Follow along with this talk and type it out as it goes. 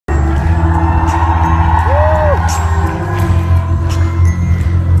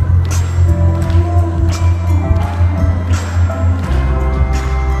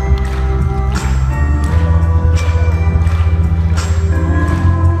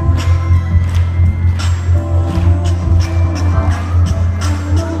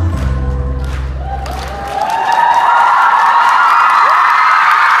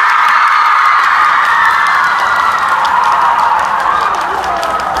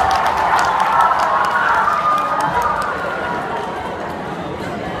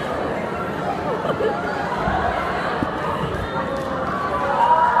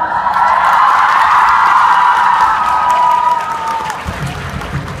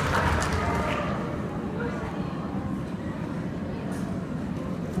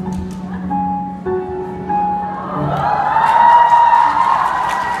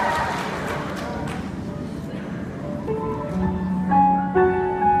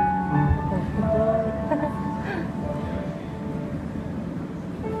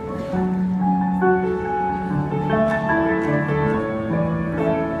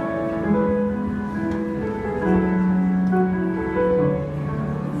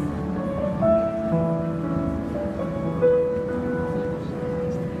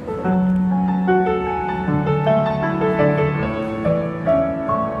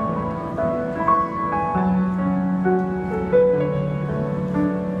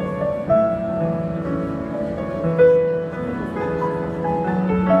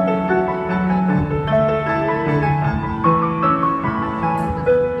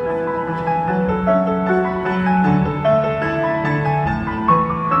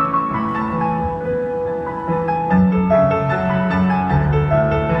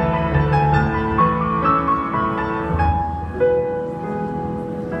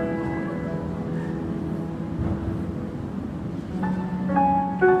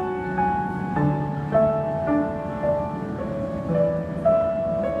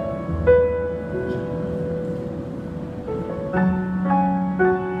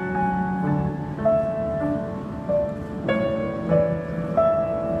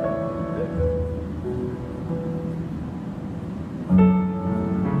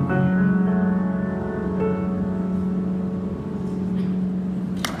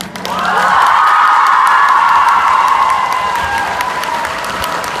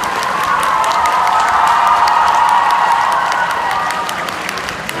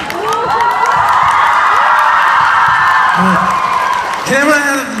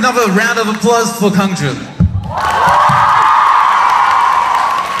have a round of applause for Kang Jun?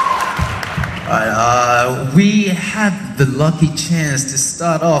 We had the lucky chance to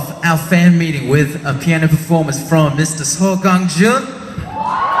start off our fan meeting with a piano performance from Mr. So Kang Jun.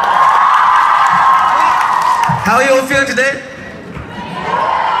 How are you all feeling today?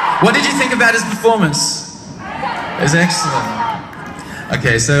 What did you think about his performance? It was excellent.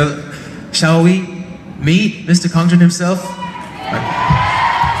 Okay, so shall we meet Mr. Kang Jun himself? Okay.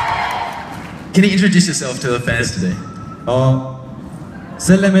 Can you introduce yourself to the fans today?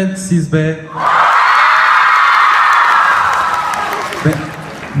 Selamat sizbe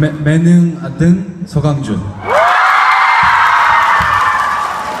매능 아등 서강준.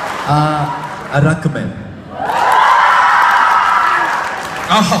 아라크맨.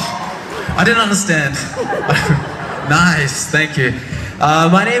 Oh, I didn't understand. Nice, thank you.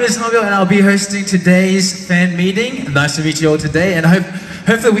 My name is Nogo and I'll be hosting today's fan meeting. Nice to meet you all today, and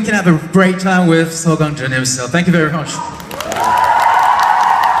hopefully we can have a great time with So Kang Jun himself. Thank you very much.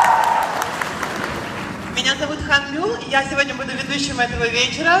 Меня зовут Хан Мю, я сегодня буду ведущим этого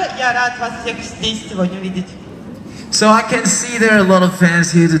вечера. Я рад вас всех здесь сегодня увидеть. So I can see there are a lot of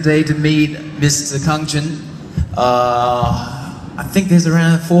fans here today to meet Mr. Kang Jun. I think there's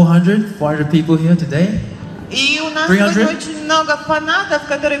around 400 people here today. И у нас сегодня очень много фанатов,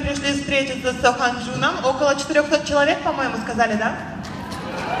 которые пришли встретиться с Со Кан Джуном. Около 400 человек, по-моему, сказали, да?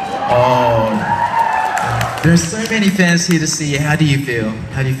 Oh, there are so many fans here to see you. How do you feel?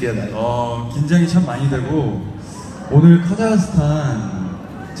 How do you feel that? 긴장이 참 많이 되고, 오늘 카자흐스탄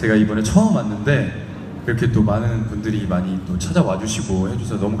제가 이번에 처음 왔는데 이렇게 또 많은 분들이 많이 또 찾아와 주시고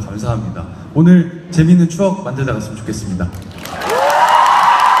해주셔서 너무 감사합니다. 오늘 재밌는 추억 만들다 갔으면 좋겠습니다.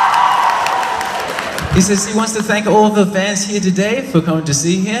 He says he wants to thank all the fans here today for coming to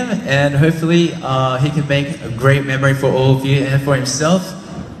see him, and hopefully he can make a great memory for all of you and for himself.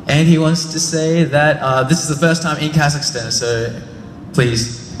 And he wants to say that this is the first time in Kazakhstan, so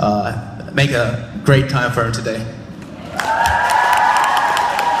please make a great time for him today.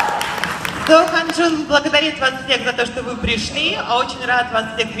 Со Кан Джун благодарит вас всех за то, что вы пришли. Очень рад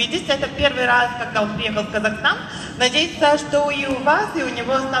вас всех видеть. Это первый раз, когда он приехал в Казахстан. Надеется, что и у вас, и у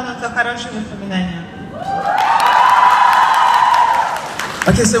него останутся хорошие воспоминания.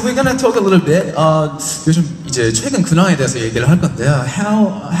 Okay, so we're gonna talk a little bit. 요즘 이제 최근 근황에 대해서 얘기를 할 건데요.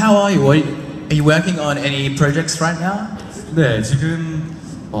 How are you? Are you working on any projects right now? 네, 지금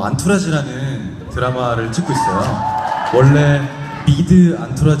안투라지라는 드라마를 찍고 있어요. 원래 미드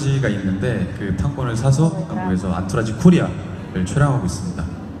안투라지가 있는데 그 판권을 사서 한국에서 안투라지 코리아를 촬영하고 있습니다.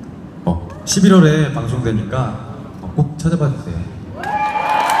 11월에 방송되니까 꼭 찾아봐 주세요.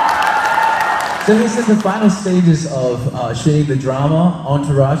 So this is the final stages of shooting the drama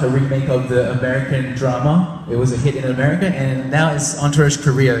Entourage, a remake of the American drama. It was a hit in America, and now it's Entourage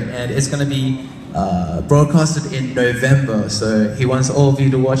Korea, and it's going to be broadcasted in November. So he wants all of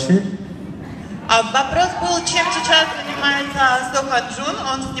you to watch it. Вопрос был, чем сейчас занимается Со Кан Джун.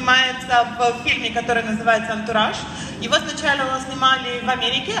 Он снимается в фильме, который называется «Антураж». Его сначала снимали в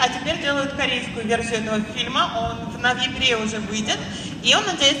Америке, а теперь делают корейскую версию этого фильма. Он в ноябре уже выйдет, и он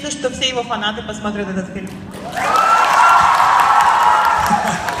надеется, что все его фанаты посмотрят этот фильм.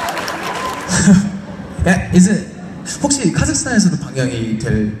 혹시 카자흐스탄에서도 방영이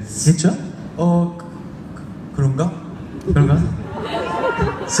되겠죠? 그런가?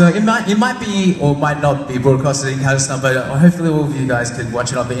 So it might be or might not be broadcasted in Kazakhstan, but hopefully all of you guys can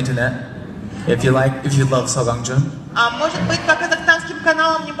watch it on the internet if you love So Kang Jun. Может быть, по казахстанским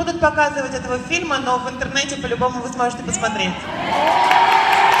каналам не будут показывать этого фильма, но в интернете по-любому вы сможете посмотреть.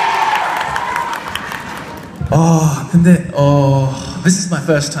 This is my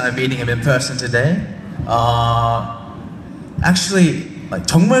first time meeting him in person today. Actually,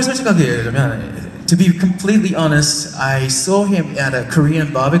 정말 솔직하게 얘기하자면, to be completely honest, I saw him at a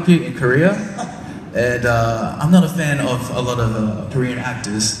Korean barbecue in Korea, and I'm not a fan of a lot of Korean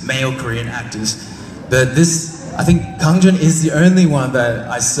actors, male Korean actors, but I think Kang Jun is the only one that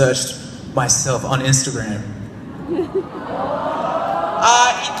I searched myself on Instagram. И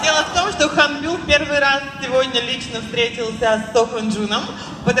дело в том, что Хан Мю первый раз сегодня лично встретился с Со Кан Джуном,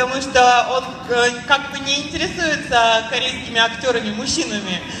 потому что он как бы не интересуется корейскими актерами,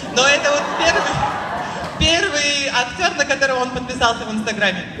 мужчинами, но это вот первый актер, на которого он подписался в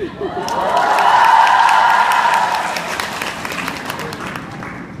Инстаграме.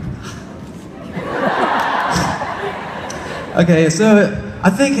 Okay, so I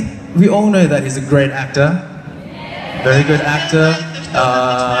think we all know that he's a great actor, very good actor.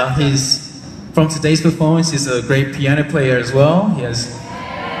 He's from today's performance. He's a great piano player as well. He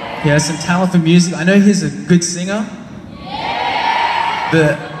has some talent for music. I know he's a good singer,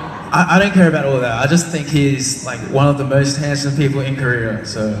 but I don't care about all that. I just think he's like one of the most handsome people in Korea.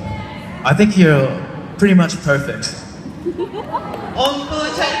 So I think you're pretty much perfect. Он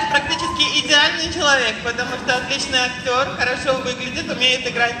получается практически идеальный человек, потому что отличный актер, хорошо выглядит, умеет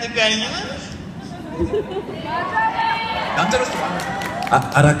играть на пианино.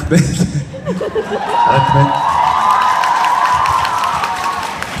 아라크벤.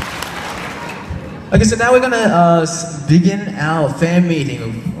 Okay, so now we're gonna begin our fan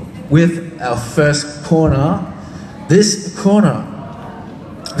meeting with our first corner. This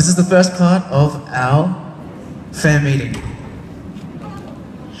is the first part of our fan meeting.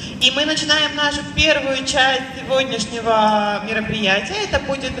 И мы начинаем нашу первую часть сегодняшнего мероприятия. Это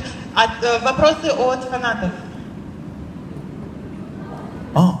будет вопросы от фанатов.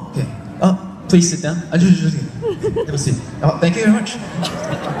 Oh, okay. Oh, please sit down. Have a seat. Oh, thank you very much.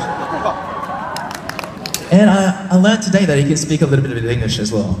 And I learned today that he can speak a little bit of English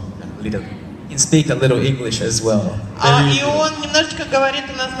as well. He can speak a little English as well. И он немножечко говорит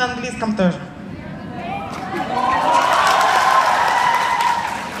у нас на английском тоже.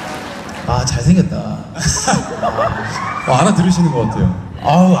 아, 잘생겼다. 알아들으시는 것 같아요.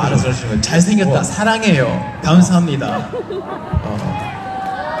 아우, 알아들으시는 거. 잘생겼다. 사랑해요. 감사합니다.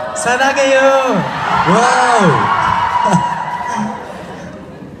 사랑해요. 와우.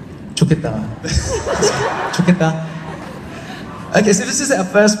 좋겠다. 좋겠다. Okay, so this is our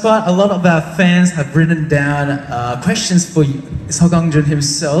first part. A lot of our fans have written down questions for So Kang Jun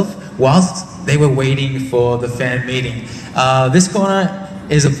himself whilst they were waiting for the fan meeting. This corner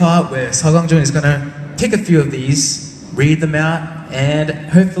is a part where So Kang Jun is going to pick a few of these, read them out, and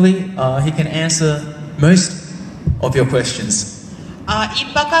hopefully he can answer most of your questions. И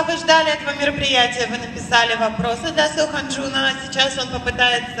пока вы ждали этого мероприятия, вы написали вопросы до Со Кан Джуна, а сейчас он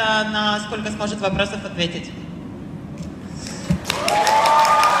попытается на сколько сможет вопросов ответить.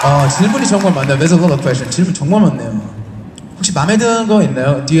 질문이 정말 많네요. There's a lot of questions. 질문 정말 많네요. 혹시 마음에 드는 거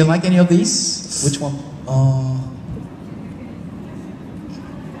있나요? Do you like any of these? Which one?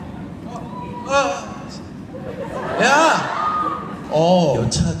 야!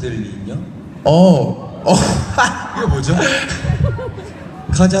 여차들 인형? 이거 뭐죠?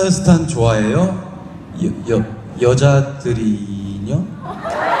 카자흐스탄 좋아해요? 여자들이 인형?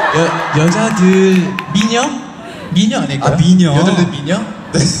 여자들 미녀? 미녀 아닐까요? 아, 미녀. 여자들 미녀?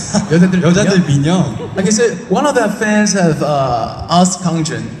 네. 여자들 민영. Okay, so one of our fans have asked Kang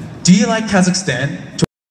Jun, do you like Kazakhstan?